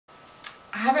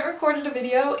haven't recorded a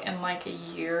video in like a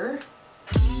year.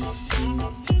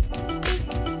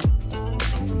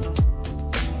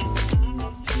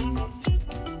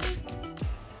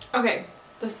 Okay,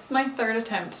 this is my third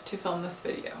attempt to film this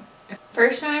video.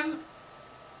 First time,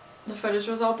 the footage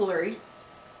was all blurry.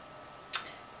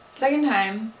 Second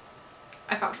time,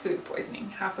 I got food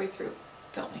poisoning halfway through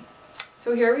filming.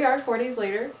 So here we are 4 days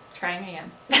later, trying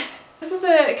again. This is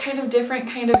a kind of different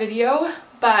kind of video,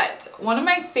 but one of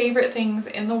my favorite things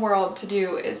in the world to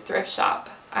do is thrift shop.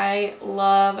 I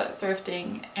love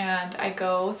thrifting and I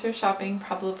go thrift shopping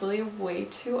probably way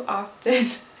too often.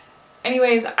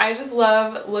 Anyways, I just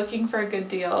love looking for a good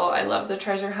deal. I love the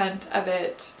treasure hunt of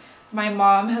it. My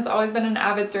mom has always been an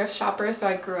avid thrift shopper, so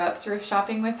I grew up thrift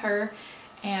shopping with her,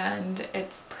 and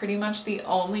it's pretty much the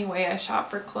only way I shop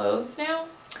for clothes now.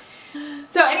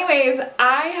 So anyways,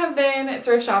 I have been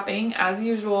thrift shopping as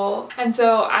usual, and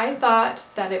so I thought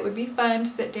that it would be fun to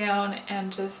sit down and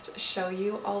just show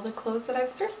you all the clothes that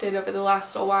I've thrifted over the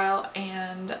last little while.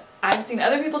 And I've seen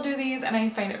other people do these and I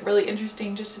find it really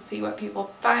interesting just to see what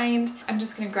people find. I'm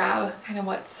just gonna grab kind of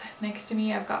what's next to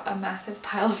me. I've got a massive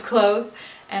pile of clothes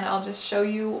and I'll just show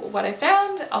you what I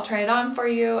found. I'll try it on for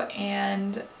you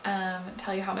and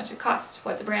tell you how much it cost,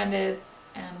 what the brand is,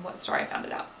 and what store I found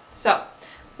it at. So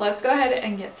let's go ahead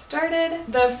and get started.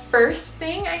 The first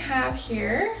thing I have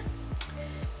here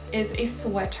is a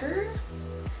sweater.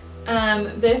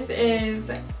 This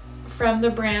is from the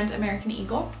brand American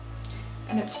Eagle,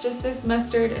 and it's just this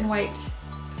mustard and white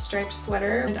striped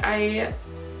sweater. And I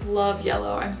love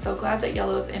yellow. I'm so glad that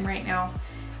yellow is in right now.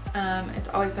 It's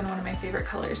always been one of my favorite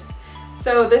colors.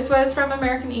 So this was from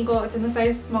American Eagle. It's in the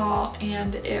size small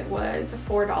and it was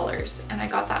 $4 and I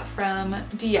got that from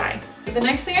DI. The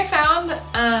next thing I found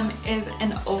is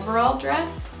an overall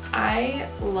dress. I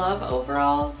love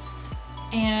overalls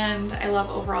and I love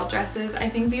overall dresses. I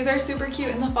think these are super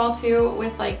cute in the fall too,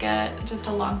 with like just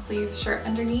a long sleeve shirt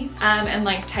underneath and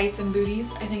like tights and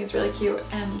booties. I think it's really cute.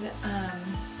 And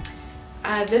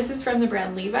this is from the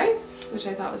brand Levi's, which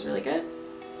I thought was really good.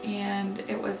 And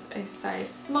it was a size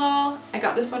small. I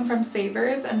got this one from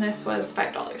Savers and this was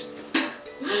 $5.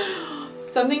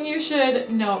 Something you should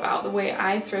know about the way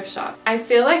I thrift shop. I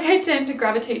feel like I tend to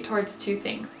gravitate towards two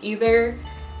things. Either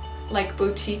like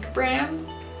boutique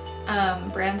brands,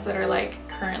 brands that are like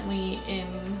currently in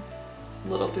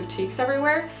little boutiques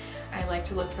everywhere. I like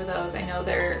to look for those. I know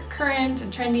they're current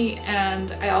and trendy,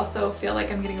 and I also feel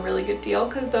like I'm getting a really good deal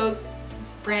because those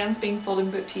brands being sold in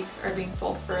boutiques are being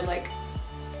sold for like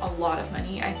a lot of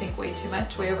money. I think way too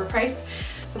much, way overpriced.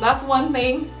 So that's one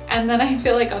thing. And then I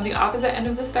feel like on the opposite end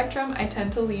of the spectrum, I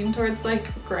tend to lean towards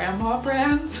like grandma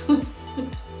brands.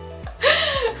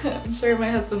 I'm sure my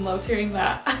husband loves hearing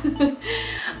that.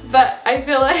 But I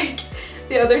feel like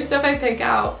the other stuff I pick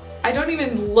out, I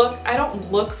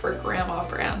don't look for grandma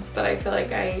brands, but I feel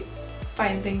like I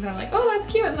find things and I'm like, oh, that's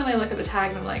cute. And then I look at the tag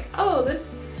and I'm like, oh,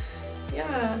 this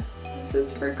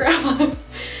is for grandmas.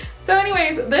 So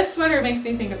anyways, this sweater makes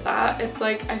me think of that. It's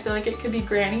like, I feel like it could be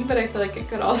granny, but I feel like it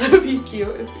could also be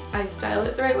cute if I style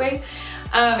it the right way.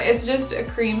 It's just a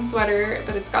cream sweater,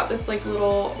 but it's got this like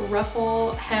little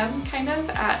ruffle hem kind of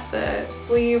at the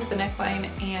sleeve, the neckline,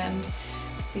 and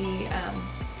the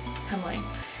hemline.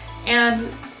 And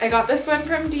I got this one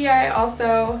from DI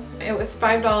also. It was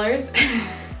 $5.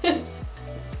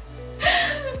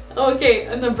 Okay,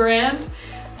 and the brand,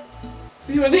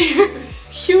 you want to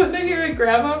hear a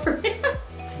grandma brand?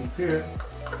 Let's hear it.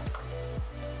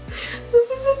 This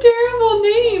is a terrible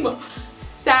name.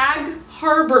 Sag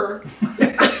Harbor.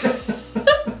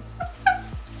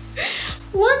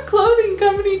 What clothing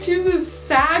company chooses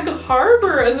Sag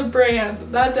Harbor as a brand?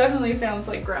 That definitely sounds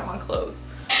like grandma clothes.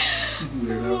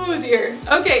 Oh dear.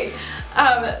 Okay,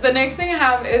 the next thing I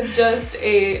have is just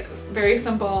a very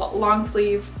simple long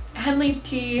sleeve Henley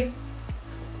tee.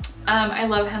 I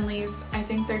love Henleys. I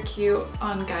think they're cute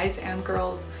on guys and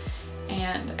girls,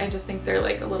 and I just think they're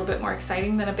like a little bit more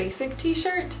exciting than a basic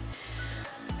t-shirt.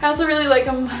 I also really like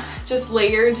them just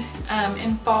layered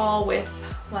in fall with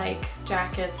like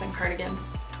jackets and cardigans,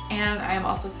 and I am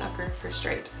also a sucker for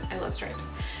stripes. I love stripes.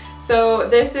 So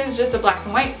this is just a black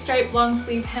and white striped long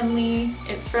sleeve Henley.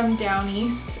 It's from Down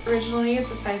East originally.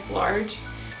 It's a size large.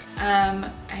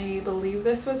 I believe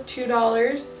this was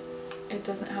 $2. It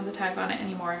doesn't have the tag on it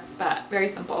anymore, but very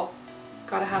simple.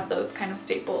 Gotta have those kind of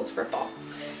staples for fall.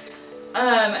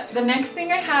 The next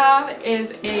thing I have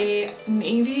is a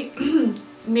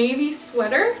navy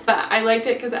sweater, but I liked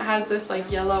it because it has this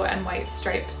like yellow and white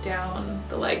stripe down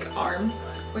the like arm,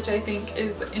 which I think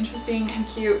is interesting and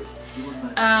cute.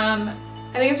 I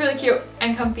think it's really cute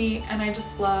and comfy, and I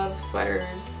just love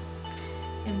sweaters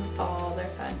in the fall. They're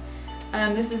fun.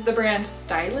 This is the brand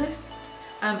Stylus,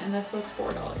 and this was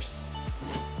 $4.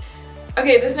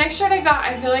 Okay, this next shirt I got,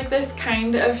 I feel like this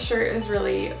kind of shirt is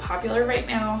really popular right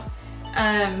now.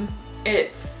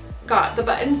 It's got the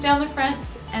buttons down the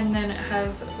front, and then it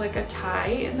has like a tie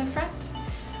in the front,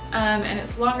 and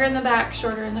it's longer in the back,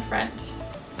 shorter in the front.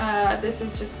 This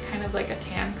is just kind of like a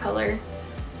tan color.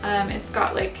 It's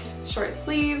got like short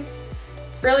sleeves.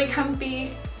 It's really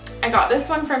comfy. I got this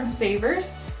one from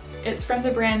Savers. It's from the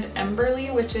brand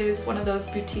Emberly, which is one of those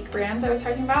boutique brands I was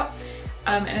talking about,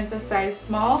 and it's a size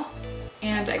small,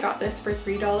 and I got this for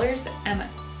 $3, and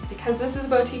because this is a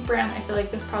boutique brand, I feel like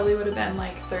this probably would have been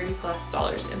like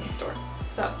 $30+ in the store.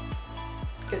 So,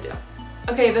 good deal.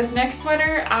 Okay, this next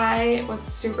sweater I was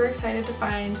super excited to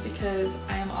find because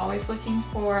I am always looking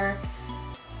for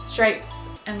stripes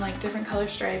and like different color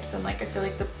stripes, and like I feel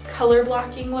like the color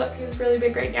blocking look is really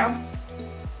big right now.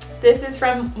 This is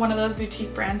from one of those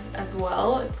boutique brands as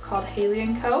well. It's called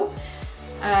Heeeeeyoooo.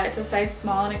 It's a size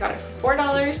small, and I got it for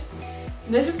 $4.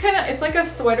 And this is kind of, it's like a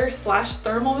sweater slash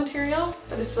thermal material,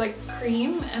 but it's like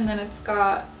cream, and then it's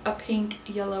got a pink,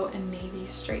 yellow, and navy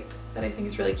stripe that I think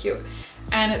is really cute.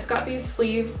 And it's got these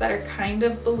sleeves that are kind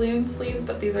of balloon sleeves,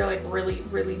 but these are like really,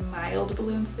 really mild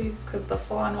balloon sleeves, because the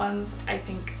full-on ones I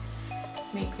think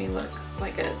make me look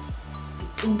like a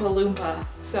Oompa Loompa.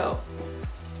 So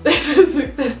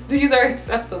these are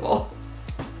acceptable.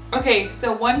 Okay,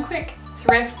 so one quick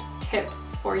thrift tip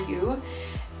for you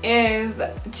is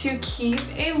to keep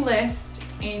a list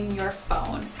in your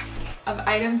phone of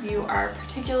items you are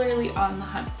particularly on the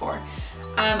hunt for.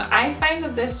 I find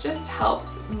that this just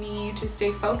helps me to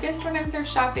stay focused when I'm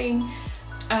thrift shopping.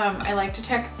 I like to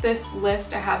check this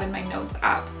list I have in my notes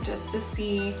app just to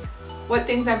see what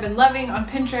things I've been loving on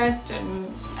Pinterest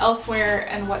and elsewhere,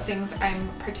 and what things I'm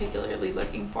particularly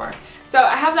looking for. So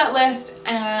I have that list,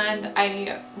 and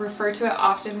I refer to it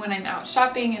often when I'm out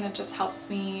shopping, and it just helps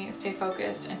me stay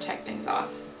focused and check things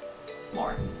off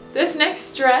more. This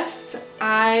next dress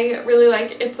I really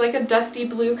like. It's like a dusty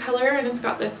blue color, and it's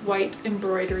got this white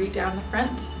embroidery down the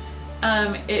front.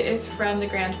 It is from the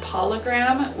brand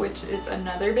Polygram, which is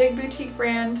another big boutique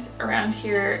brand around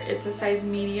here. It's a size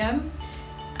medium.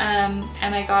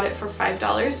 And I got it for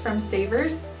 $5 from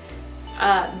Savers.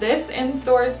 This in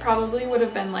stores probably would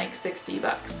have been like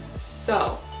 $60.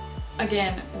 So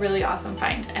again, really awesome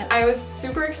find. And I was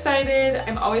super excited.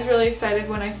 I'm always really excited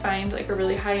when I find like a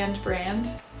really high-end brand,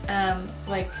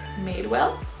 like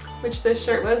Madewell, which this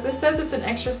shirt was. This says it's an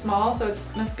extra small, so it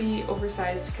must be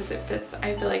oversized because it fits,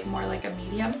 I feel like, more like a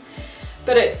medium.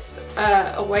 But it's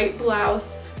a white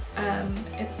blouse.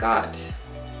 It's got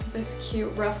this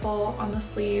cute ruffle on the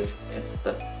sleeve. It's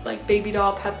the like baby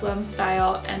doll peplum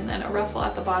style, and then a ruffle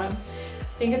at the bottom.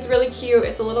 I think it's really cute.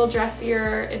 It's a little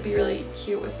dressier. It'd be really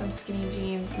cute with some skinny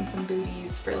jeans and some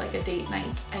booties for like a date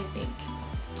night, I think.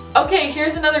 Okay,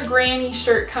 here's another granny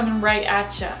shirt coming right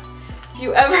at ya. If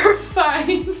you ever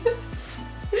find,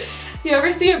 if you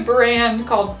ever see a brand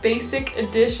called Basic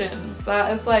Editions,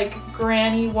 that is like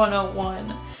Granny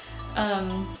 101.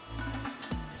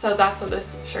 So that's what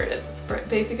this shirt is. It's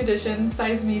Basic Edition,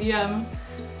 size medium.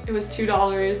 It was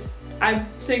 $2. I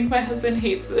think my husband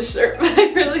hates this shirt, but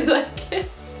I really like it.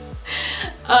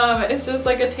 It's just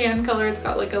like a tan color. It's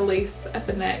got like a lace at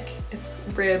the neck. It's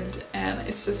ribbed, and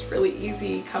it's just really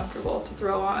easy, comfortable to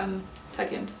throw on,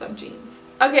 tuck into some jeans.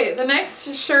 Okay, the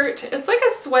next shirt, it's like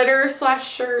a sweater slash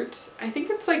shirt. I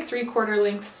think it's like 3/4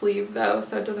 length sleeve though,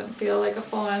 so it doesn't feel like a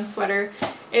full-on sweater.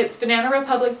 It's Banana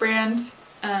Republic brand.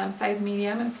 Size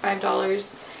medium, and it's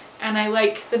 $5. And I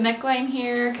like the neckline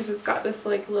here because it's got this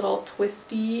like little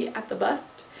twisty at the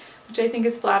bust, which I think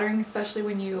is flattering, especially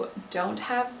when you don't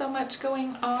have so much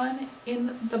going on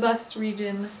in the bust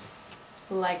region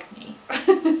like me.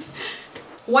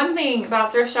 One thing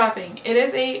about thrift shopping, it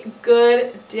is a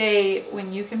good day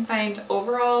when you can find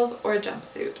overalls or a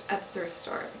jumpsuit at the thrift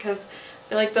store, because I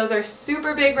feel like those are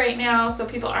super big right now, so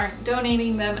people aren't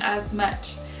donating them as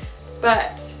much.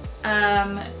 But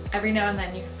every now and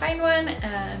then you can find one,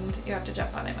 and you have to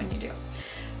jump on it when you do.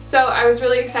 So I was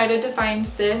really excited to find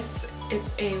this.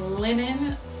 It's a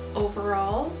linen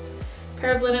overalls,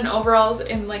 pair of linen overalls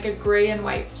in like a gray and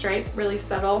white stripe, really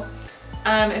subtle.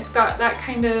 It's got that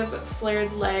kind of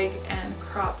flared leg and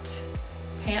cropped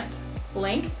pant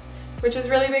length, which is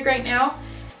really big right now.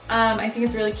 I think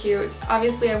it's really cute.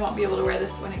 Obviously I won't be able to wear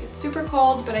this when it gets super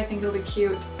cold, but I think it'll be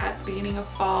cute at the beginning of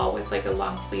fall with like a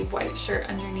long sleeve white shirt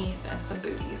underneath and some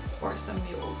booties or some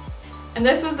mules. And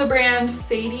this was the brand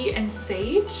Sadie and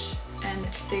Sage, and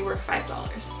they were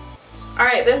 $5.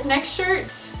 Alright, this next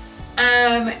shirt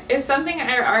is something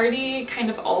I already kind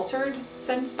of altered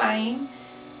since buying.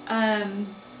 I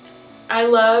I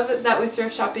love that with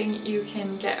thrift shopping you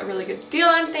can get a really good deal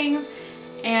on things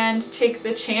and take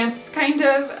the chance kind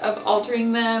of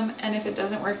altering them, and if it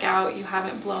doesn't work out you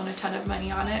haven't blown a ton of money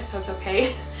on it, so it's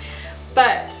okay.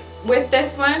 But with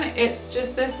this one, it's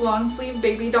just this long sleeve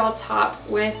baby doll top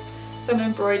with some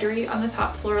embroidery on the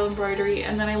top, floral embroidery,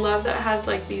 and then I love that it has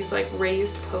like these like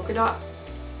raised polka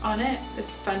dots on it,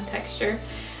 this fun texture.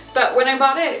 But when I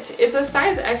bought it, it's a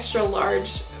size extra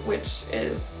large, which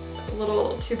is a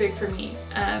little too big for me.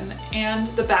 And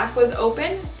the back was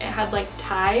open. It had like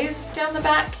ties down the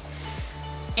back,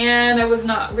 and I was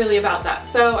not really about that.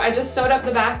 So I just sewed up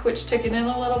the back, which took it in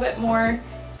a little bit more,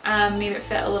 made it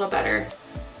fit a little better.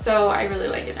 So I really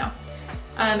like it now.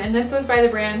 And this was by the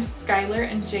brand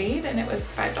Skylar and Jade, and it was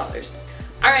 $5.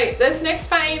 All right, this next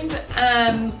find,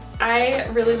 I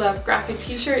really love graphic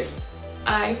t-shirts.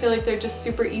 I feel like they're just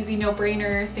super easy,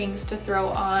 no-brainer things to throw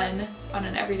on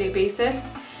an everyday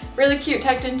basis. Really cute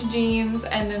tucked into jeans,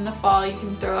 and in the fall you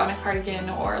can throw on a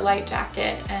cardigan or a light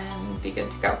jacket and be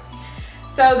good to go.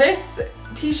 So this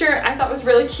t-shirt I thought was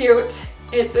really cute.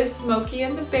 It's a Smokey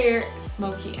the Bear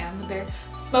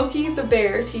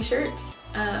t-shirt.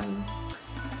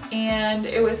 And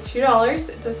it was $2.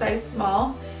 It's a size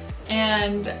small.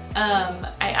 And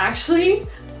I actually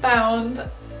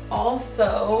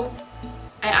also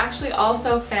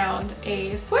found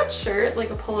a sweatshirt, like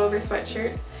a pullover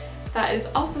sweatshirt, that is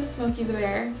also Smokey the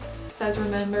Bear. It says,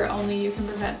 "Remember, only you can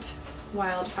prevent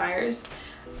wildfires."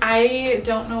 I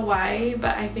don't know why,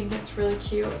 but I think it's really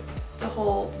cute, the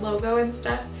whole logo and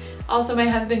stuff. Also, my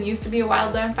husband used to be a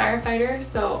wildland firefighter,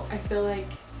 so I feel like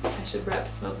I should rep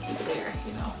Smokey the Bear,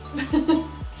 you know.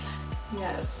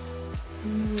 Yes.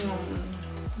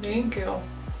 Thank you.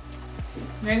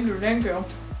 Thank you, thank you.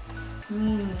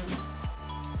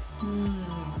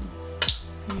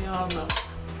 Yum.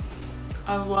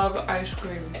 I love ice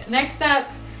cream. Next up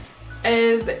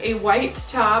is a white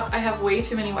top. I have way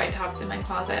too many white tops in my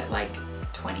closet, like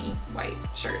 20 white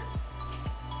shirts.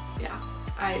 Yeah,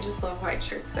 I just love white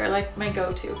shirts. They're like my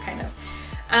go-to kind of.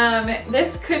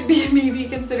 This could be maybe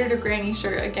considered a granny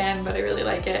shirt again, but I really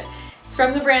like it. It's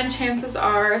from the brand Chances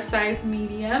Are, size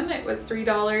medium. It was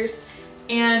 $3.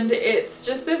 And it's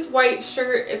just this white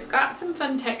shirt. It's got some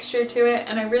fun texture to it,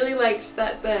 and I really liked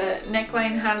that the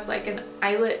neckline has like an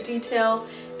eyelet detail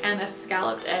and a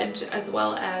scalloped edge, as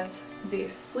well as the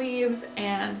sleeves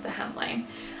and the hemline.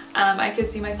 I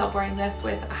could see myself wearing this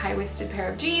with a high-waisted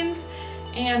pair of jeans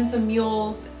and some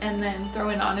mules, and then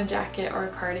throwing on a jacket or a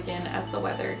cardigan as the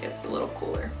weather gets a little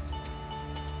cooler.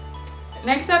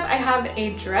 Next up, I have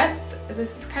a dress.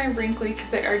 This is kind of wrinkly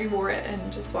because I already wore it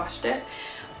and just washed it.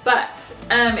 But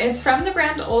it's from the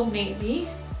brand Old Navy.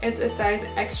 It's a size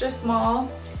extra small.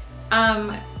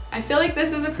 I feel like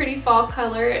this is a pretty fall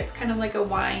color. It's kind of like a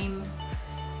wine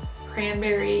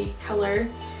cranberry color.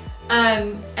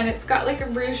 And it's got like a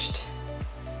ruched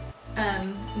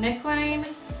neckline,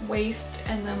 waist,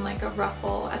 and then like a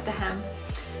ruffle at the hem.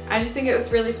 I just think it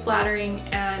was really flattering,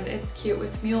 and it's cute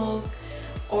with mules,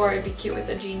 or it'd be cute with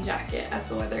a jean jacket as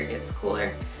the weather gets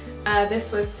cooler.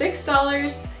 This was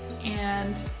 $6,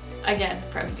 and again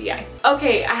from DI.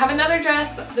 Okay, I have another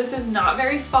dress. This is not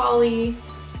very fall-y.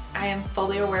 I am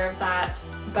fully aware of that,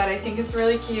 but I think it's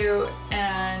really cute.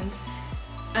 And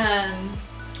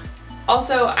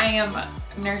also I am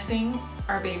nursing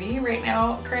our baby right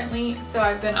now currently, so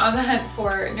I've been on the hunt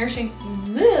for nursing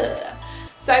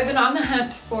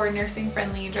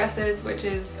friendly dresses, which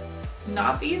is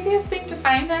not the easiest thing to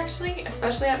find actually,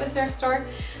 especially at the thrift store.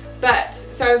 But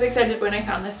so I was excited when I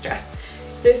found this dress.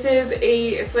 This is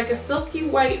it's like a silky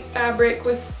white fabric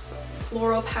with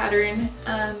floral pattern,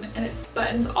 and it's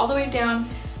buttons all the way down,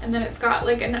 and then it's got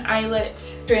like an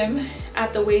eyelet trim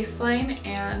at the waistline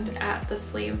and at the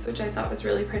sleeves, which I thought was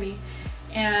really pretty.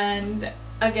 And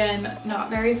again,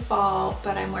 not very fall,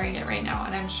 but I'm wearing it right now,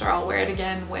 and I'm sure I'll wear it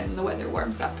again when the weather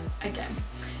warms up again.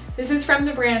 This is from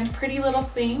the brand Pretty Little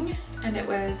Thing, and it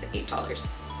was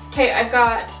 $8. Okay, I've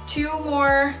got 2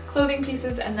 more clothing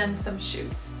pieces and then some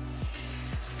shoes.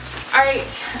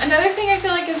 Alright, another thing I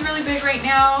feel like is really big right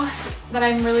now that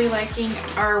I'm really liking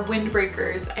are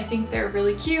windbreakers. I think they're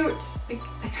really cute. They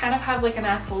kind of have like an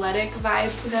athletic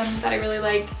vibe to them that I really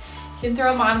like. You can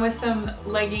throw them on with some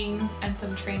leggings and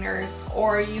some trainers,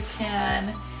 or you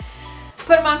can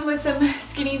put them on with some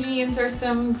skinny jeans or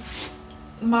some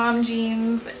mom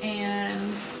jeans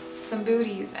and some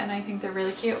booties, and I think they're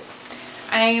really cute.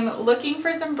 I'm looking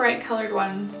for some bright colored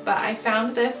ones, but I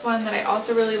found this one that I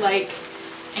also really like,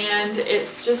 and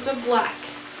it's just a black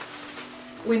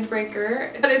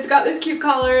windbreaker, but it's got this cute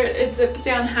collar. It zips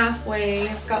down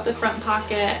halfway, got the front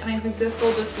pocket, and I think this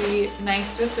will just be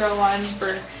nice to throw on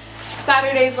for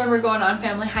Saturdays when we're going on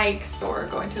family hikes or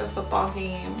going to a football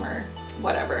game or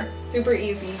whatever. Super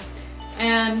easy.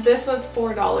 And this was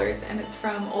 $4 and it's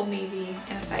from Old Navy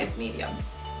in a size medium.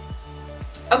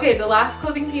 Okay, the last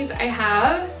clothing piece I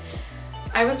have,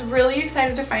 I was really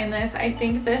excited to find this. I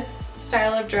think this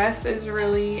style of dress is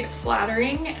really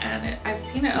flattering and I've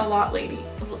seen it a lot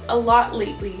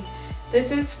lately.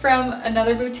 This is from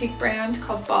another boutique brand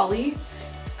called Bali.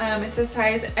 It's a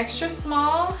size extra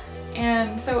small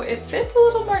and so it fits a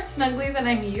little more snugly than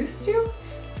I'm used to,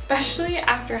 especially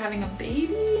after having a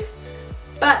baby,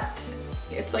 but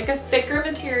it's like a thicker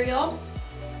material.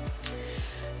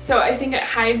 So I think it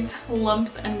hides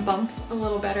lumps and bumps a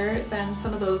little better than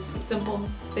some of those simple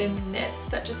thin knits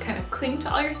that just kind of cling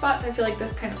to all your spots. I feel like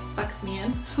this kind of sucks me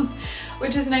in,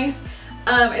 which is nice.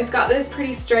 It's got this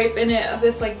pretty stripe in it of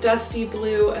this like dusty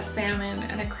blue, a salmon,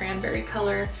 and a cranberry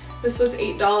color. This was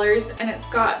 $8 and it's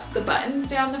got the buttons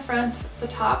down the front, the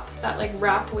top that like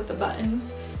wrap with the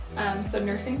buttons, so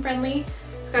nursing friendly.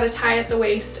 It's got a tie at the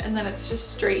waist and then it's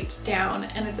just straight down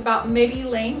and it's about midi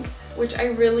length, which I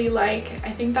really like.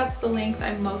 I think that's the length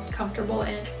I'm most comfortable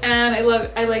in. And I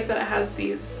like that it has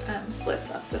these slits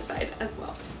up the side as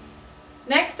well.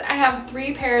 Next, I have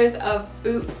 3 pairs of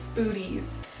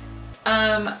booties.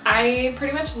 I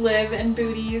pretty much live in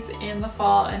booties in the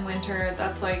fall and winter.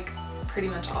 That's like pretty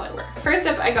much all I wear. First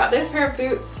up, I got this pair of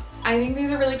boots. I think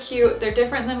these are really cute. They're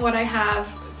different than what I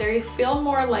have. They feel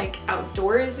more like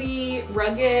outdoorsy,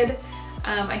 rugged.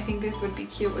 I think these would be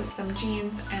cute with some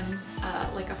jeans and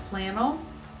like a flannel.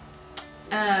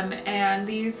 And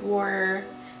these were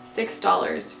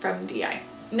 $6 from DI.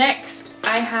 Next,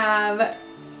 I have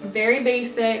very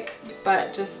basic,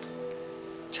 but just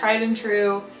tried and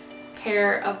true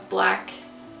pair of black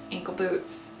ankle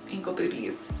booties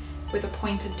with a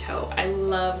pointed toe. I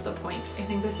love the point. I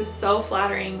think this is so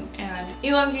flattering and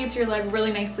elongates your leg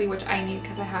really nicely, which I need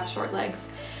because I have short legs.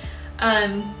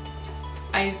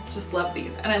 I just love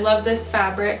these and I love this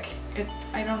fabric.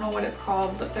 I don't know what it's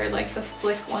called, but they're like the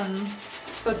slick ones,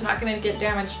 so it's not going to get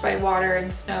damaged by water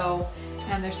and snow,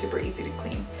 and they're super easy to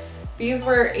clean. These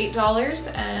were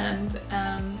 $8 and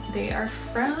they are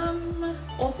from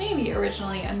Old Navy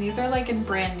originally, and these are like in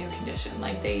brand new condition.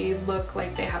 Like they look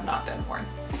like they have not been worn.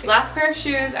 Last pair of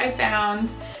shoes I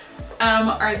found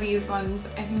are these ones.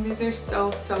 I think these are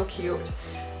so cute.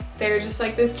 They're just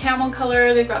like this camel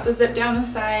color. They've got the zip down the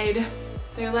side.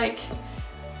 They're like,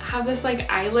 have this like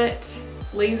eyelet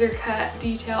laser cut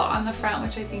detail on the front,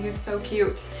 which I think is so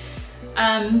cute.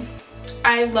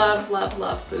 I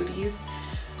love booties.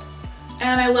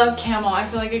 And I love camel. I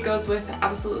feel like it goes with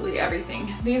absolutely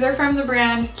everything. These are from the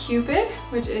brand Cupid,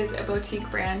 which is a boutique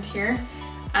brand here.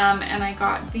 And I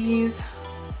got these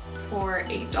for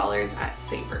 $8 at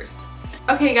Savers.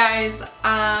 Okay guys,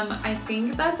 I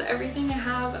think that's everything I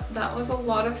have. That was a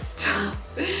lot of stuff.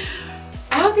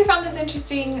 I hope you found this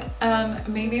interesting.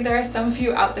 Maybe there are some of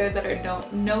you out there that are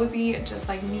nosy just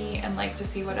like me and like to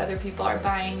see what other people are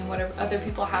buying and what other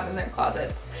people have in their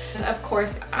closets. And of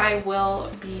course, I will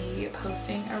be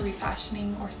posting a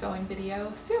refashioning or sewing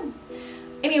video soon.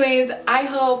 Anyways, I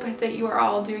hope that you are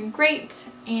all doing great,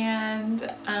 and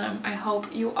I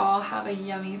hope you all have a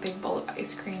yummy big bowl of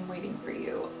ice cream waiting for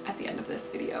you at the end of this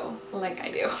video like I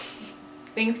do.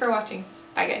 Thanks for watching.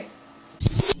 Bye guys.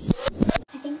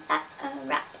 I think that's a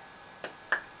wrap.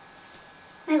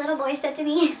 My little boy said to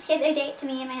me the other day, to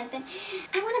me and my husband,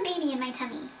 I want a baby in my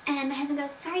tummy. And my husband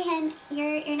goes, sorry hen,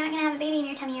 you're not gonna have a baby in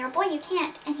your tummy. You're a boy, you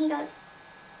can't. And he goes,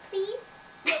 please?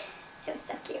 It was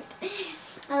so cute.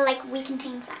 Like, we can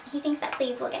change that. He thinks that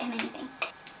please will get him anything.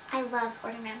 I love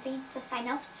Gordon Ramsay, just side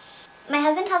note. My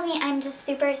husband tells me I'm just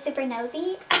super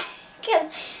nosy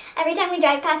because every time we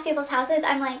drive past people's houses,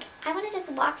 I'm like, I want to just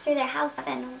walk through their house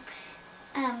and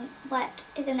what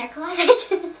is in their closet.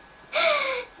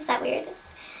 Is that weird?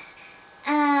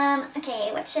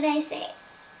 Okay, what should I say?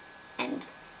 And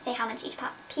say how much each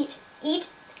but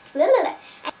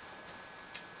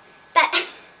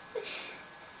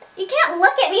you can't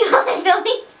look at me while I'm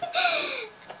filming.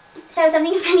 So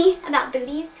something funny about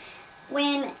booties,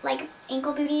 when like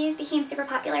ankle booties became super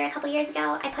popular a couple years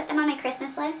ago, I put them on my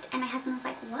Christmas list and my husband was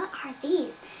like, what are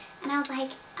these? And I was like,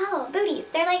 oh, booties.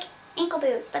 They're like ankle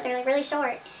boots, but they're like really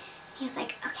short. He was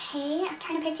like, okay, I'm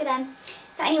trying to picture them.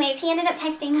 So anyways, he ended up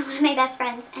texting one of my best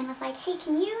friends and was like, hey,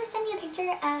 can you send me a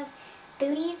picture of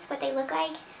booties, what they look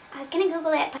like? I was gonna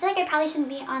Google it, but I feel like I probably shouldn't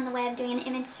be on the web doing an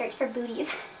image search for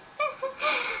booties.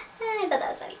 I thought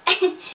that was funny.